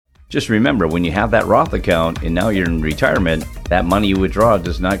Just remember, when you have that Roth account and now you're in retirement, that money you withdraw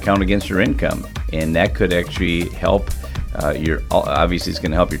does not count against your income. And that could actually help obviously it's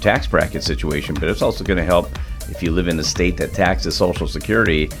going to help your tax bracket situation, but it's also going to help if you live in a state that taxes Social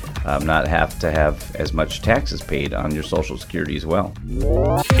Security, not have to have as much taxes paid on your Social Security as well.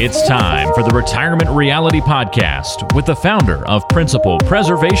 It's time for the Retirement Reality Podcast with the founder of Principal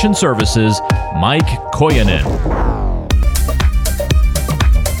Preservation Services, Mike Koyanen.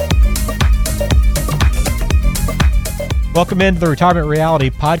 Welcome into the Retirement Reality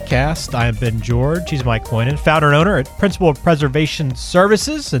Podcast. I am Ben George. He's Mike Koyanen, founder and owner at Principal Preservation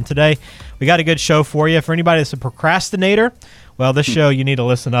Services. And today we got a good show for you. For anybody that's a procrastinator, well, this show you need to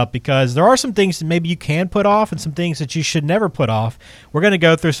listen up because there are some things that maybe you can put off and some things that you should never put off. We're going to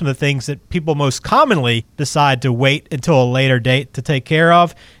go through some of the things that people most commonly decide to wait until a later date to take care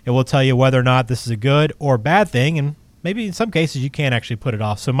of. And we'll tell you whether or not this is a good or bad thing. And maybe in some cases you can actually put it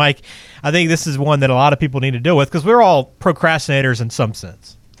off. So, Mike, I think this is one that a lot of people need to deal with because we're all procrastinators in some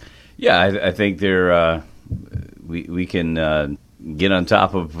sense. Yeah, I think we can get on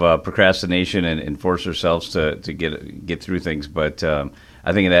top of procrastination and force ourselves to get through things. But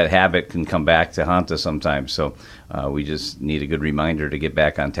I think that habit can come back to haunt us sometimes. So we just need a good reminder to get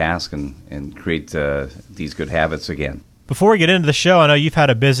back on task and create these good habits again. Before we get into the show, I know you've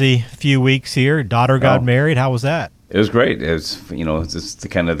had a busy few weeks here. Your daughter got married. How was that? It was great. It was, it's just the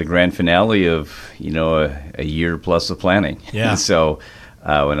kind of the grand finale of, a year plus of planning. Yeah. So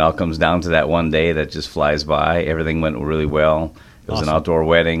when it all comes down to that one day that just flies by, everything went really well. It was awesome. An outdoor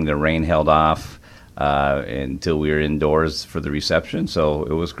wedding. The rain held off until we were indoors for the reception. So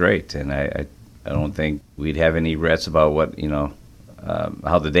it was great. And I don't think we'd have any regrets about what,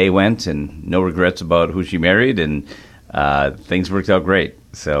 how the day went, and no regrets about who she married. And things worked out great.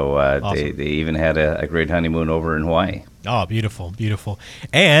 So awesome. they even had a great honeymoon over in Hawaii. Oh, beautiful, beautiful.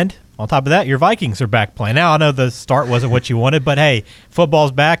 And on top of that, your Vikings are back playing. Now, I know the start wasn't what you wanted, but hey,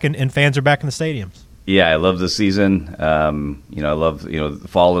 football's back and fans are back in the stadiums. Yeah, I love the season. I love, the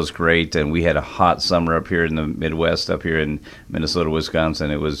fall is great, and we had a hot summer up here in the Midwest, up here in Minnesota,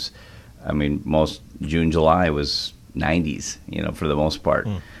 Wisconsin. It was, most June, July was 90s, for the most part,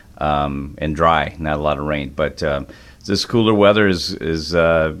 and dry, not a lot of rain. But this cooler weather is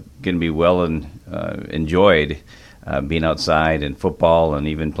going to be well enjoyed, being outside and football and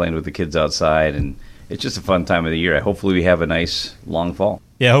even playing with the kids outside. And it's just a fun time of the year. Hopefully we have a nice long fall.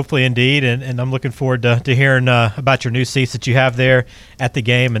 Yeah, hopefully indeed. And I'm looking forward to hearing about your new seats that you have there at the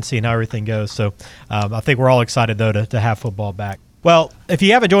game and seeing how everything goes. So I think we're all excited, though, to have football back. Well, if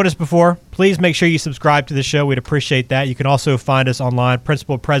you haven't joined us before, please make sure you subscribe to the show. We'd appreciate that. You can also find us online,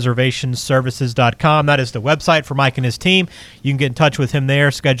 principalpreservationservices.com. That is the website for Mike and his team. You can get in touch with him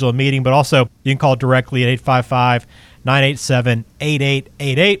there, schedule a meeting, but also you can call directly at 855-987-8888.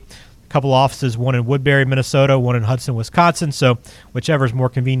 A couple offices, one in Woodbury, Minnesota, one in Hudson, Wisconsin. So whichever is more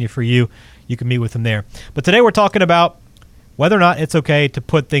convenient for you, you can meet with him there. But today we're talking about whether or not it's okay to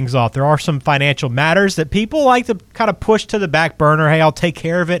put things off. There are some financial matters that people like to kind of push to the back burner. Hey, I'll take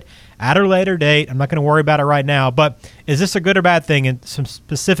care of it at a later date. I'm not going to worry about it right now. But is this a good or bad thing in some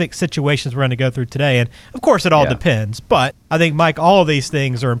specific situations we're going to go through today? And, of course, it all depends. But I think, Mike, all of these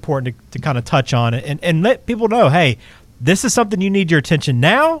things are important to kind of touch on it and let people know, hey, this is something you need your attention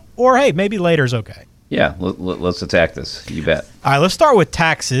now, or, hey, maybe later is okay. Yeah, let's attack this. You bet. All right, let's start with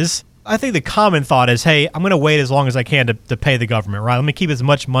taxes. I think the common thought is, hey, I'm going to wait as long as I can to pay the government, right? Let me keep as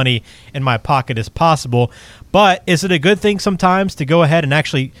much money in my pocket as possible. But is it a good thing sometimes to go ahead and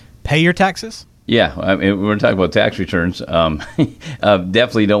actually pay your taxes? Yeah, we're talking about tax returns.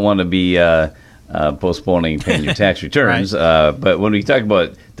 Definitely don't want to be postponing paying your tax returns. Right. But when we talk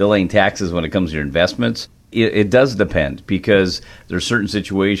about delaying taxes when it comes to your investments, it does depend, because there are certain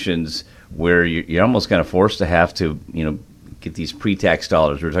situations where you're almost kind of forced to have to, get these pre-tax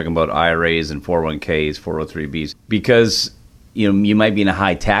dollars. We're talking about IRAs and 401ks, 403bs, because you might be in a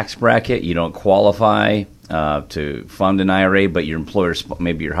high tax bracket. You don't qualify to fund an IRA, but your employer,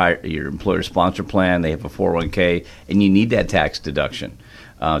 maybe your employer sponsor plan, they have a 401k, and you need that tax deduction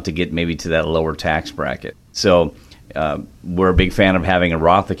to get maybe to that lower tax bracket. So we're a big fan of having a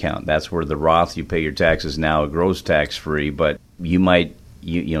Roth account. That's where the Roth, you pay your taxes now, it grows tax-free, but you might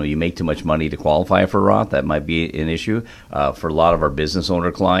you make too much money to qualify for Roth. That might be an issue for a lot of our business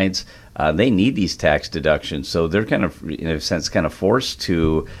owner clients. They need these tax deductions, so they're kind of, in a sense, kind of forced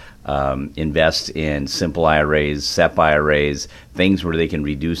to invest in simple IRAs, SEP IRAs, things where they can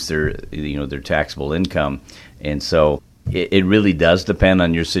reduce their taxable income. And so it really does depend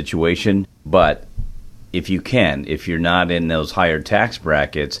on your situation, but if you're not in those higher tax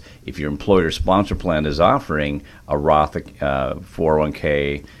brackets, if your employer sponsor plan is offering a Roth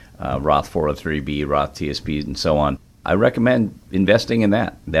 401k, Roth 403B, Roth TSP, and so on. I recommend investing in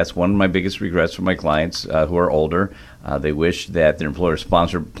that. That's one of my biggest regrets for my clients who are older. They wish that their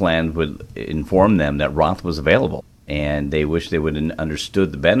employer-sponsored plan would inform them that Roth was available, and they wish they would have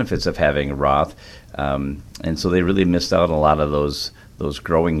understood the benefits of having a Roth. And so they really missed out on a lot of those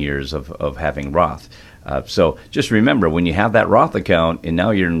growing years of having Roth. So just remember, when you have that Roth account and now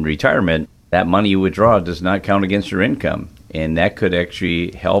you're in retirement, that money you withdraw does not count against your income. And that could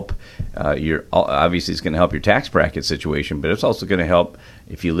actually help obviously it's going to help your tax bracket situation, but it's also going to help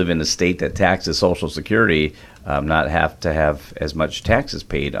if you live in a state that taxes Social Security, not have to have as much taxes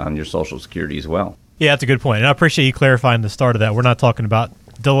paid on your Social Security as well. Yeah, that's a good point. And I appreciate you clarifying the start of that. We're not talking about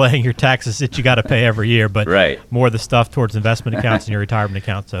delaying your taxes that you got to pay every year, but more of the stuff towards investment accounts and your retirement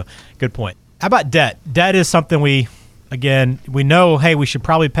account. So good point. How about debt? Debt is something we know, hey, we should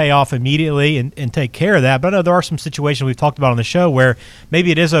probably pay off immediately and take care of that. But I know there are some situations we've talked about on the show where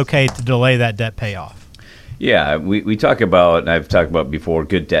maybe it is okay to delay that debt payoff. Yeah, we talk about, and I've talked about before,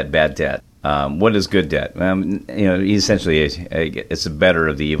 good debt, bad debt. What is good debt? Essentially, it's the better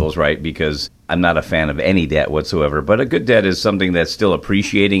of the evils, right? Because I'm not a fan of any debt whatsoever. But a good debt is something that's still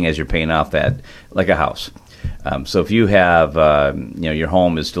appreciating as you're paying off that, like a house. So if you have, your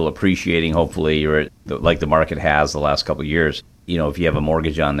home is still appreciating, hopefully, you're like the market has the last couple of years. If you have a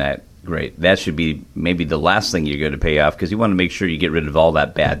mortgage on that, great. That should be maybe the last thing you're going to pay off, because you want to make sure you get rid of all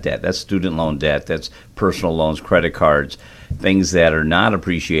that bad debt. That's student loan debt, that's personal loans, credit cards, things that are not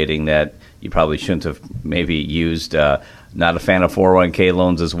appreciating that you probably shouldn't have maybe used. Not a fan of 401k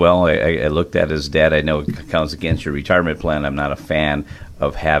loans as well. I looked at as debt. I know it counts against your retirement plan. I'm not a fan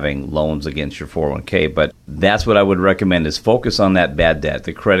of having loans against your 401k, but that's what I would recommend, is focus on that bad debt,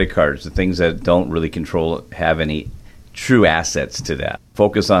 the credit cards, the things that don't really have any true assets to that.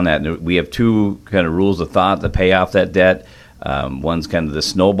 Focus on that. We have two kind of rules of thought to pay off that debt. One's kind of the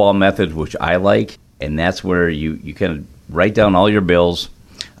snowball method, which I like, and that's where you kind of write down all your bills,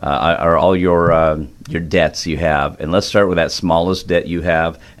 or all your debts you have, and let's start with that smallest debt you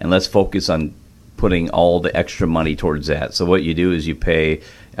have, and let's focus on putting all the extra money towards that. So what you do is you pay,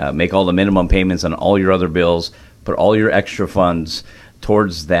 make all the minimum payments on all your other bills, put all your extra funds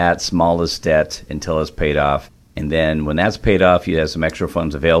towards that smallest debt until it's paid off. And then when that's paid off, you have some extra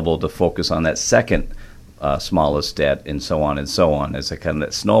funds available to focus on that second smallest debt, and so on and so on. It's a kind of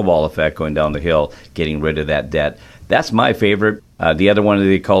that snowball effect going down the hill, getting rid of that debt. That's my favorite. The other one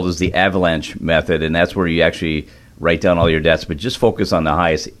they called is the avalanche method, and that's where you actually write down all your debts, but just focus on the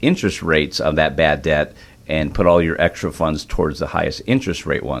highest interest rates of that bad debt and put all your extra funds towards the highest interest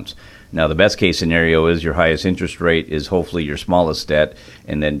rate ones. Now, the best case scenario is your highest interest rate is hopefully your smallest debt,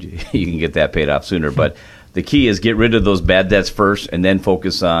 and then you can get that paid off sooner. But the key is get rid of those bad debts first and then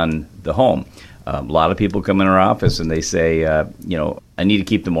focus on the home. A lot of people come in our office and they say, I need to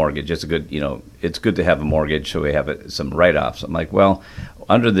keep the mortgage. It's it's good to have a mortgage, so we have some write-offs. I'm like, well,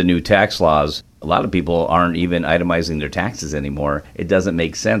 under the new tax laws, a lot of people aren't even itemizing their taxes anymore. It doesn't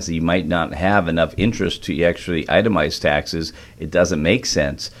make sense. You might not have enough interest to actually itemize taxes. It doesn't make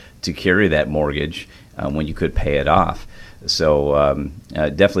sense to carry that mortgage when you could pay it off. So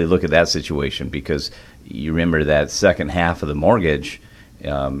definitely look at that situation, because you remember that second half of the mortgage,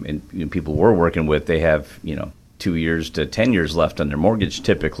 and people we're working with, they have 2 years to 10 years left on their mortgage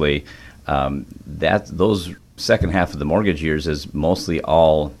typically. Those second half of the mortgage years is mostly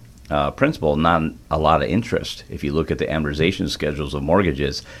all principal, not a lot of interest if you look at the amortization schedules of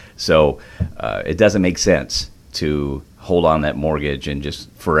mortgages. So it doesn't make sense to hold on that mortgage and just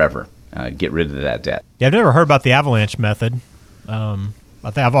forever get rid of that debt. Yeah, I've never heard about the avalanche method.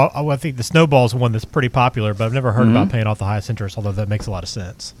 I think the snowball is one that's pretty popular, but I've never heard about paying off the highest interest, although that makes a lot of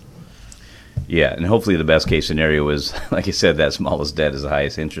sense. Yeah, and hopefully the best case scenario is, like I said, that smallest debt is the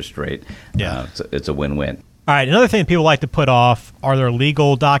highest interest rate. Yeah, it's a win-win. All right, another thing people like to put off are their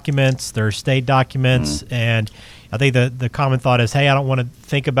legal documents, their estate documents, and I think the common thought is, hey, I don't want to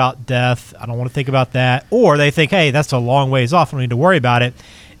think about death, I don't want to think about that, or they think, hey, that's a long ways off, I don't need to worry about it.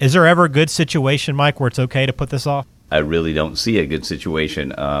 Is there ever a good situation, Mike, where it's okay to put this off? I really don't see a good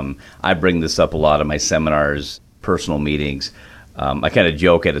situation. I bring this up a lot in my seminars, personal meetings. I kind of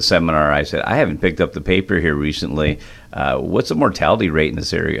joke at a seminar. I said, I haven't picked up the paper here recently. What's the mortality rate in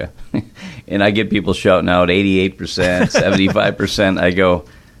this area? And I get people shouting out 88%, 75%. I go,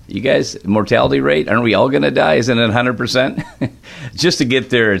 you guys, mortality rate? Aren't we all going to die? Isn't it 100%? Just to get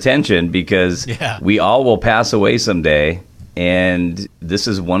their attention, because we all will pass away someday. And this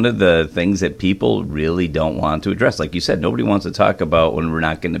is one of the things that people really don't want to address. Like you said, nobody wants to talk about when we're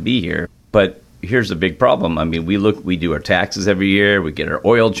not going to be here. But here's the big problem. I mean, we do our taxes every year. We get our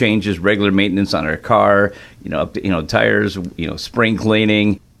oil changes, regular maintenance on our car, tires, spring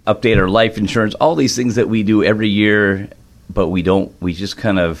cleaning. update our life insurance, all these things that we do every year, but we just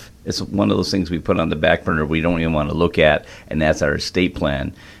kind of, it's one of those things we put on the back burner we don't even want to look at, and that's our estate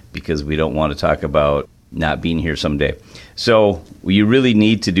plan, because we don't want to talk about not being here someday. So you really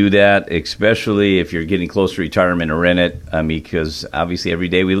need to do that, especially if you're getting close to retirement or in it, because obviously every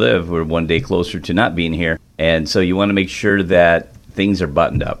day we live, we're one day closer to not being here. And so you want to make sure that things are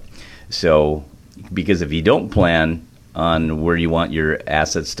buttoned up. So, because if you don't plan on where you want your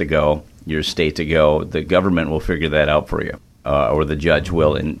assets to go, your estate to go, the government will figure that out for you, or the judge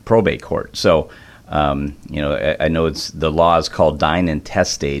will in probate court. So, I know the law is called dying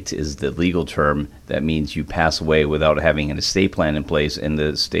intestate is the legal term. That means you pass away without having an estate plan in place, and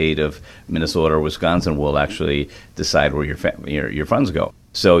the state of Minnesota or Wisconsin will actually decide where your funds go.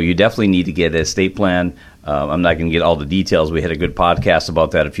 So you definitely need to get an estate plan. I'm not going to get all the details. We had a good podcast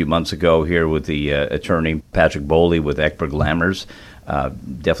about that a few months ago here with the attorney Patrick Boley with Eckberg Lammers.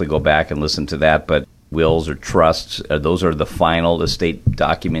 Definitely go back and listen to that. But wills or trusts, those are the final estate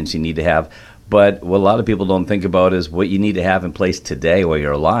documents you need to have. But what a lot of people don't think about is what you need to have in place today while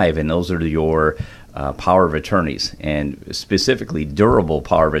you're alive, and those are your power of attorneys, and specifically durable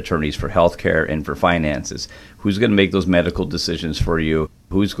power of attorneys for healthcare and for finances. Who's going to make those medical decisions for you?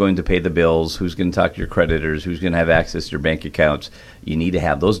 Who's going to pay the bills? Who's going to talk to your creditors? Who's going to have access to your bank accounts? You need to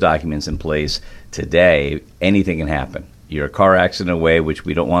have those documents in place today. Anything can happen. You're a car accident away, which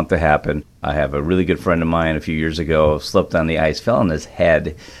we don't want to happen. I have a really good friend of mine a few years ago, slipped on the ice, fell on his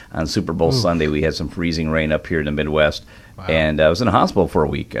head on Super Bowl Sunday. We had some freezing rain up here in the Midwest. Wow. And I was in a hospital for a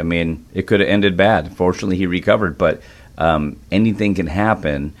week. I mean, it could have ended bad. Fortunately, he recovered. But anything can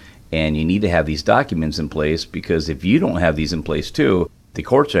happen, and you need to have these documents in place, because if you don't have these in place too, the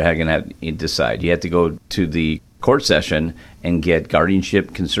courts are going to have to decide. You have to go to the court session and get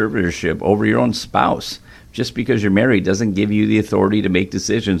guardianship, conservatorship over your own spouse. Just because you're married doesn't give you the authority to make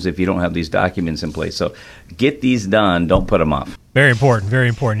decisions if you don't have these documents in place. So get these done. Don't put them off. Very important, very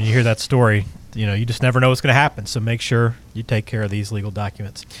important. You hear that story, you just never know what's going to happen. So make sure you take care of these legal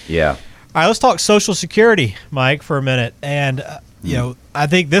documents. Yeah. All right, let's talk Social Security, Mike, for a minute. And, I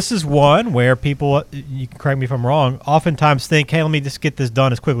think this is one where people, you can correct me if I'm wrong, oftentimes think, hey, let me just get this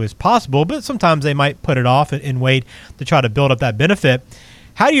done as quickly as possible. But sometimes they might put it off and wait to try to build up that benefit.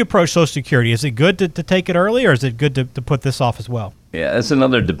 How do you approach Social Security? Is it good to take it early, or is it good to put this off as well? Yeah, that's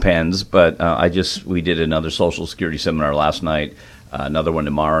another depends, but we did another Social Security seminar last night, another one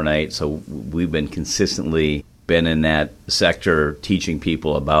tomorrow night, so we've been consistently in that sector teaching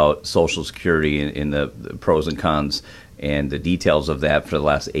people about Social Security in the pros and cons and the details of that for the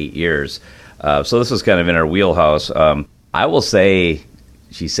last 8 years. So this is kind of in our wheelhouse. I will say,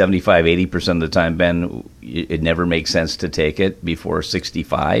 75-80% of the time, Ben, it never makes sense to take it before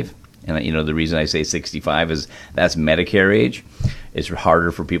 65. And, the reason I say 65 is that's Medicare age. It's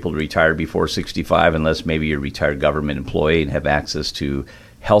harder for people to retire before 65 unless maybe you're a retired government employee and have access to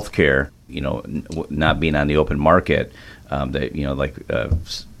health care, not being on the open market.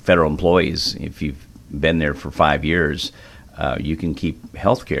 Federal employees, if you've been there for 5 years, you can keep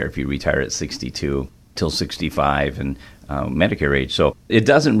health care if you retire at 62 till 65 and Medicare age. So it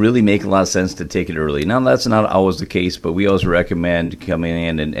doesn't really make a lot of sense to take it early. Now, that's not always the case, but we always recommend coming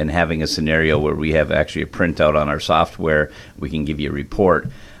in and having a scenario where we have actually a printout on our software. We can give you a report.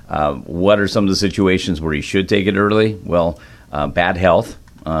 What are some of the situations where you should take it early? Well, bad health.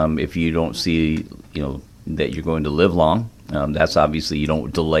 If you don't see, that you're going to live long, that's obviously you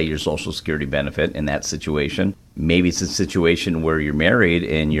don't delay your Social Security benefit in that situation. Maybe it's a situation where you're married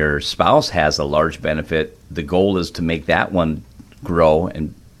and your spouse has a large benefit. The goal is to make that one grow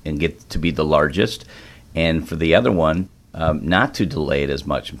and get to be the largest. And for the other one, not to delay it as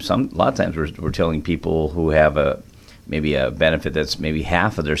much. A lot of times we're telling people who have maybe a benefit that's maybe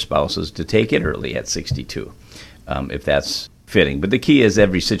half of their spouses to take it early at 62, if that's fitting. But the key is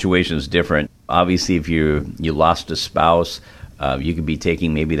every situation is different. Obviously, if you lost a spouse, you could be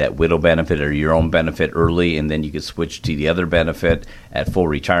taking maybe that widow benefit or your own benefit early, and then you could switch to the other benefit at full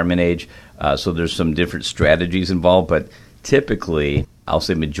retirement age. So there's some different strategies involved, but typically, I'll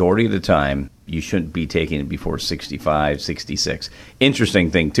say majority of the time, you shouldn't be taking it before 65, 66. Interesting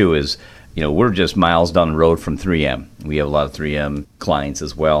thing, too, is we're just miles down the road from 3M. We have a lot of 3M clients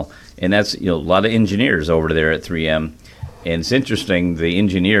as well, and that's a lot of engineers over there at 3M. And it's interesting, the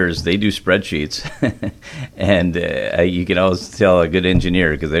engineers, they do spreadsheets, and you can always tell a good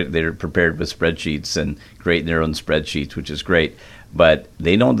engineer because they're prepared with spreadsheets and creating their own spreadsheets, which is great. But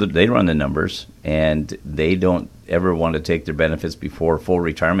they run the numbers, and they don't ever want to take their benefits before full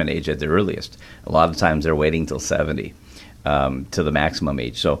retirement age at the earliest. A lot of times they're waiting till 70 to the maximum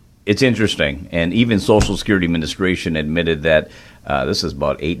age. So It's interesting. And even Social Security Administration admitted that this is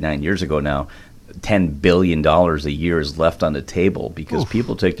about 8-9 years ago now, $10 billion a year is left on the table because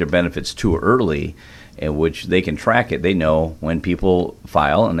people take their benefits too early, in which they can track it. They know when people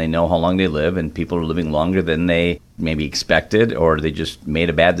file and they know how long they live, and people are living longer than they maybe expected, or they just made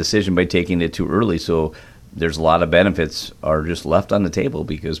a bad decision by taking it too early. So there's a lot of benefits are just left on the table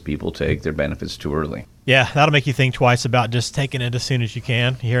because people take their benefits too early. Yeah, that'll make you think twice about just taking it as soon as you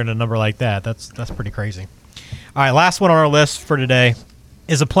can. Hearing a number like that, that's pretty crazy. All right, last one on our list for today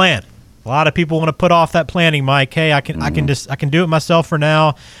is a plan. A lot of people want to put off that planning, Mike. Hey, I can do it myself for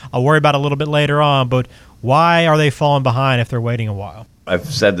now. I'll worry about it a little bit later on. But why are they falling behind if they're waiting a while? I've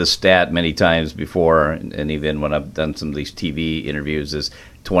said this stat many times before, and even when I've done some of these TV interviews, is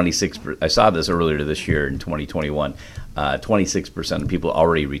 26%. I saw this earlier this year in 2021. 26% of people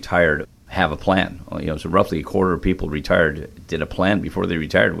already retired have a plan. So roughly a quarter of people retired did a plan before they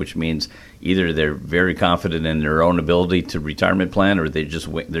retired, which means either they're very confident in their own ability to retirement plan, or they're just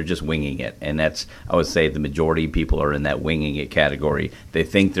winging it. And that's, I would say, the majority of people are in that winging it category. They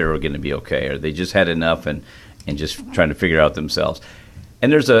think they're going to be okay, or they just had enough and just trying to figure it out themselves.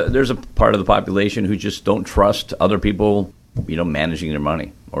 And there's a part of the population who just don't trust other people, managing their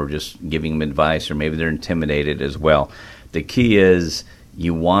money or just giving them advice, or maybe they're intimidated as well. The key is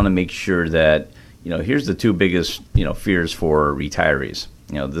you want to make sure that, here's the two biggest, fears for retirees.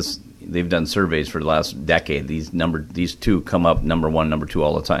 They've done surveys for the last decade. These two come up number one, number two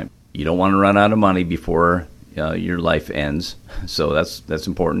all the time. You don't want to run out of money before your life ends, so that's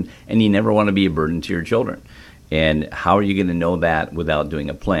important. And you never want to be a burden to your children. And how are you going to know that without doing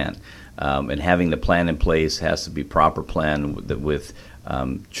a plan? And having the plan in place has to be proper plan with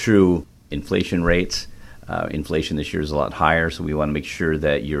true inflation rates. Inflation this year is a lot higher, so we want to make sure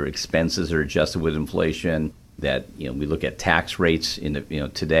that your expenses are adjusted with inflation. That we look at tax rates in the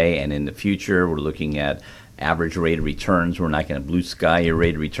today and in the future. We're looking at average rate of returns. We're not going to blue sky your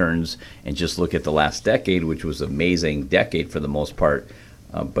rate of returns and just look at the last decade, which was an amazing decade for the most part.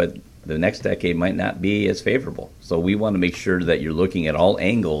 But the next decade might not be as favorable. So we want to make sure that you're looking at all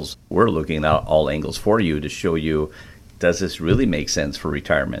angles. We're looking at all angles for you to show you, does this really make sense for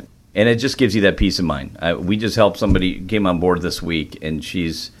retirement? And it just gives you that peace of mind. We just helped somebody, came on board this week, and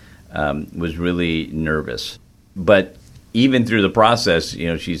she's was really nervous. But even through the process,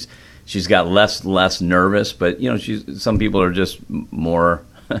 she's got less nervous. But some people are just more.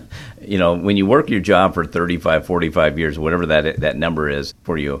 When you work your job for 35, 45 years, whatever that number is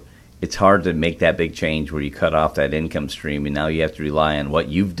for you, it's hard to make that big change where you cut off that income stream, and now you have to rely on what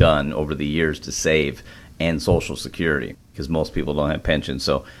you've done over the years to save and Social Security, because most people don't have pensions.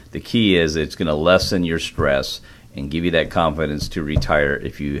 So the key is it's going to lessen your stress and give you that confidence to retire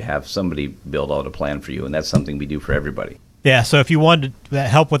if you have somebody build out a plan for you, and that's something we do for everybody. Yeah, so if you want to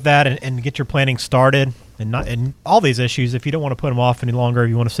help with that and get your planning started and all these issues, if you don't want to put them off any longer, if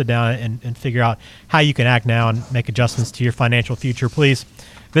you want to sit down and figure out how you can act now and make adjustments to your financial future, please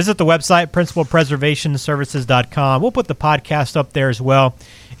visit the website, principalpreservationservices.com. We'll put the podcast up there as well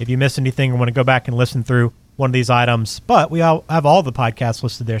if you miss anything or want to go back and listen through one of these items. But we have all the podcasts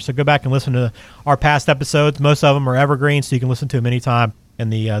listed there, so go back and listen to our past episodes. Most of them are evergreen, so you can listen to them anytime,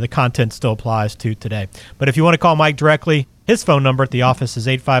 and the content still applies to today. But if you want to call Mike directly, his phone number at the office is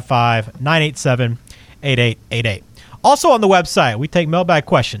 855-987-8888. Also on the website, we take mailbag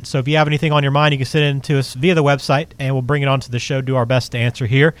questions. So if you have anything on your mind, you can send it to us via the website, and we'll bring it onto the show, do our best to answer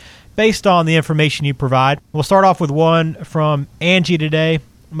here based on the information you provide. We'll start off with one from Angie today.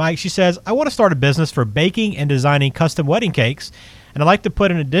 Mike, she says, I want to start a business for baking and designing custom wedding cakes, and I'd like to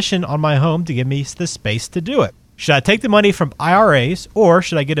put an addition on my home to give me the space to do it. Should I take the money from IRAs, or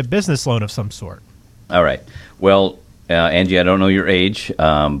should I get a business loan of some sort? All right. Well, Angie, I don't know your age,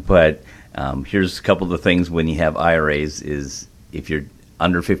 but here's a couple of the things when you have IRAs is if you're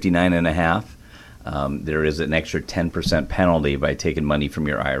under 59 and a half, there is an extra 10% penalty by taking money from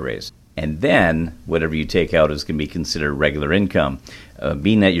your IRAs. And then whatever you take out is going to be considered regular income.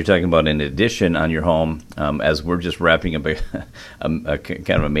 Being that you're talking about an addition on your home, as we're just wrapping up a kind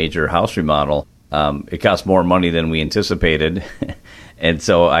of a major house remodel, it costs more money than we anticipated. And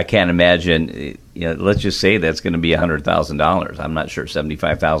so I can't imagine, let's just say that's going to be $100,000. I'm not sure,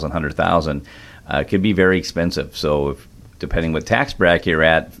 $75,000, $100,000 could be very expensive. So depending what tax bracket you're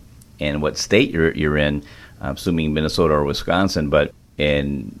at and what state you're in, I'm assuming Minnesota or Wisconsin, but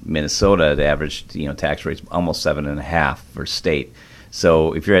in Minnesota, the average tax rate's almost 7.5% for state.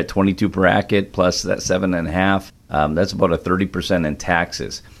 So if you're at 22 bracket plus that 7.5%, that's about a 30% in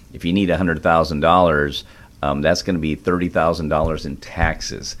taxes. If you need $100,000, that's going to be $30,000 in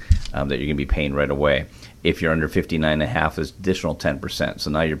taxes that you're going to be paying right away. If you're under 59.5, it's additional 10%.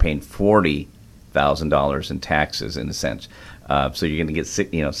 So now you're paying $40,000 in taxes in a sense. So you're going to get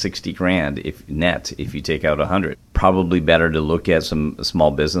 $60,000 if net if you take out 100. Probably better to look at some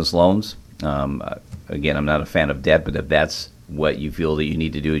small business loans. Again, I'm not a fan of debt, but if that's what you feel that you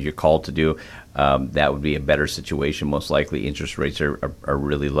need to do, you're called to do, that would be a better situation. Most likely, interest rates are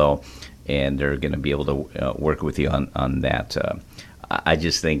really low, and they're going to be able to work with you on that. I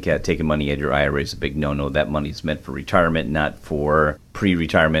just think taking money out of your IRA is a big no-no. That money is meant for retirement, not for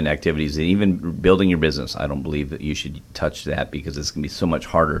pre-retirement activities. And even building your business, I don't believe that you should touch that because it's going to be so much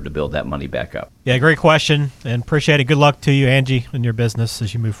harder to build that money back up. Yeah, great question, and appreciate it. Good luck to you, Angie, in your business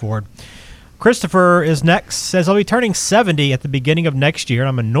as you move forward. Christopher is next. Says, I'll be turning 70 at the beginning of next year, and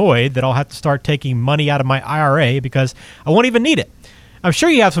I'm annoyed that I'll have to start taking money out of my IRA because I won't even need it. I'm sure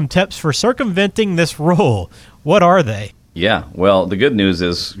you have some tips for circumventing this rule. What are they? Yeah, well, the good news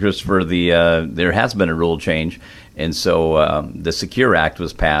is, Christopher, there has been a rule change, and so the Secure Act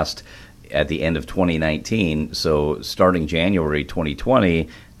was passed at the end of 2019. So starting January 2020,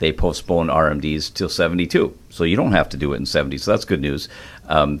 they postponed RMDs till 72. So you don't have to do it in 70. So that's good news.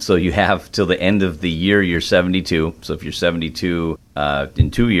 So you have till the end of the year you're 72. So if you're 72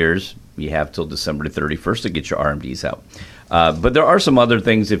 in 2 years, you have till December 31st to get your RMDs out. But there are some other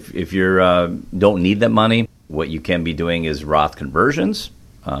things if you don't need that money. What you can be doing is Roth conversions.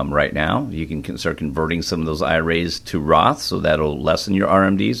 Right now, you can start converting some of those IRAs to Roth, so that'll lessen your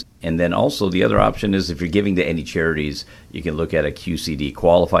RMDs. And then also the other option is if you're giving to any charities, you can look at a QCD,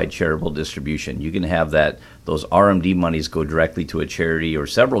 Qualified Charitable Distribution. You can have those RMD monies go directly to a charity or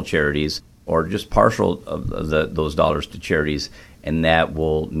several charities, or just partial of those dollars to charities, and that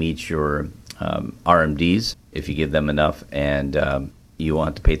will meet your RMDs if you give them enough, and you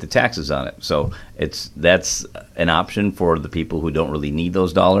want to pay the taxes on it. So that's an option for the people who don't really need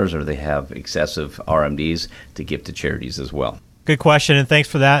those dollars or they have excessive RMDs to give to charities as well. Good question, and thanks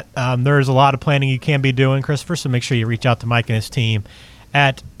for that. There's a lot of planning you can be doing, Christopher, so make sure you reach out to Mike and his team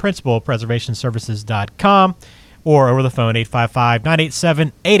at principalpreservationservices.com or over the phone,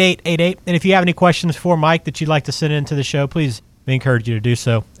 855-987-8888. And if you have any questions for Mike that you'd like to send into the show, please, we encourage you to do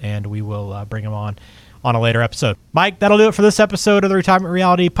so, and we will bring them on a later episode. Mike, that'll do it for this episode of the Retirement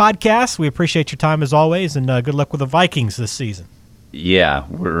Reality Podcast. We appreciate your time as always, and good luck with the Vikings this season. Yeah,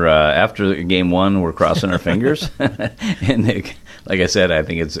 we're after game one, we're crossing our fingers. And like I said, I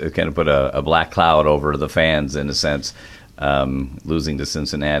think it's kind of put a black cloud over the fans in a sense. Losing to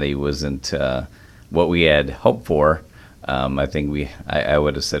Cincinnati wasn't what we had hoped for. I think I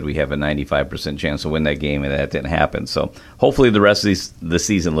would have said we have a 95% chance to win that game, and that didn't happen. So hopefully the rest of the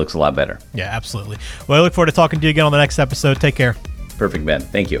season looks a lot better. Yeah, absolutely. Well, I look forward to talking to you again on the next episode. Take care. Perfect, Ben.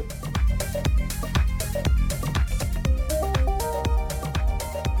 Thank you.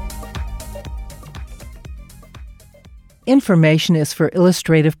 Information is for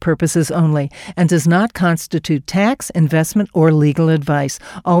illustrative purposes only and does not constitute tax, investment, or legal advice.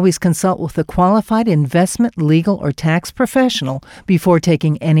 Always consult with a qualified investment, legal, or tax professional before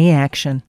taking any action.